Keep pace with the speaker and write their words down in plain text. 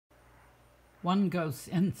One goes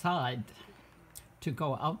inside to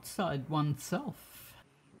go outside oneself.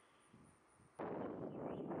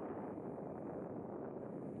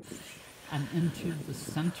 And into the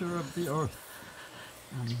center of the earth,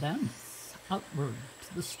 and thence outward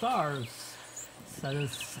to the stars,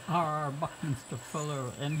 says R Buckminster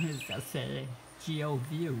Fuller in his essay,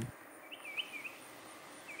 Geo-View.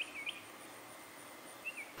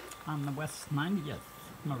 On the west 90th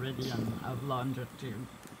meridian of longitude.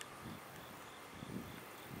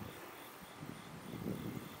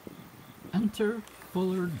 Enter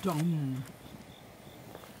Fuller Dome.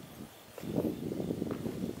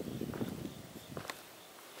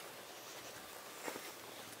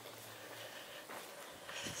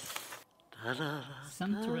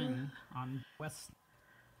 Centering on west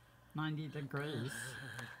 90 degrees.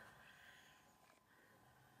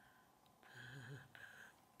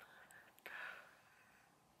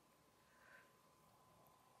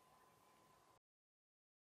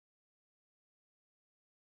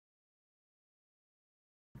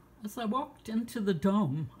 As I walked into the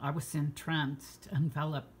dome, I was entranced,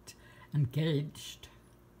 enveloped, engaged.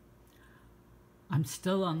 I'm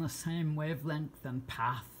still on the same wavelength and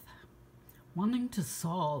path, wanting to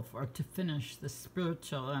solve or to finish the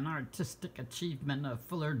spiritual and artistic achievement of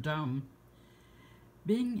Fuller Dome.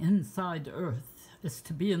 Being inside Earth is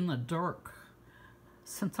to be in the dark,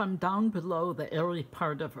 since I'm down below the airy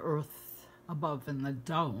part of Earth above in the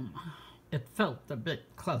dome. It felt a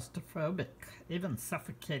bit claustrophobic, even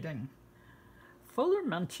suffocating. Fuller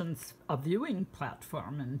mentions a viewing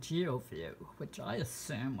platform in Geo-View, which I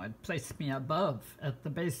assume would place me above at the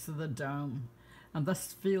base of the dome, and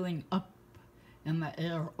thus feeling up in the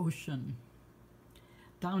air ocean.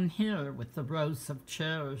 Down here, with the rows of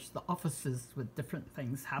chairs, the offices with different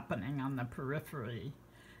things happening on the periphery,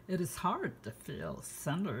 it is hard to feel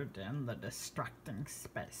centered in the distracting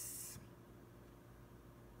space.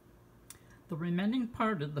 The remaining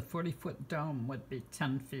part of the 40-foot dome would be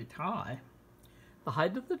 10 feet high. The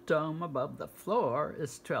height of the dome above the floor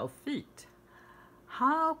is 12 feet.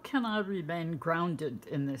 How can I remain grounded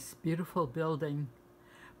in this beautiful building,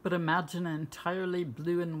 but imagine an entirely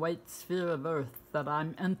blue and white sphere of earth that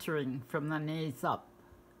I'm entering from the knees up?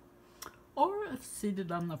 Or if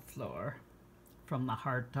seated on the floor, from the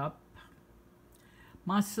heart up?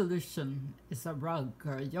 My solution is a rug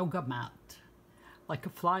or a yoga mat, like a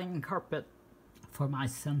flying carpet for my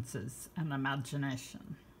senses and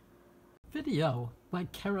imagination. Video by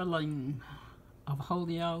Caroline of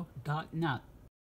Wholeo.net.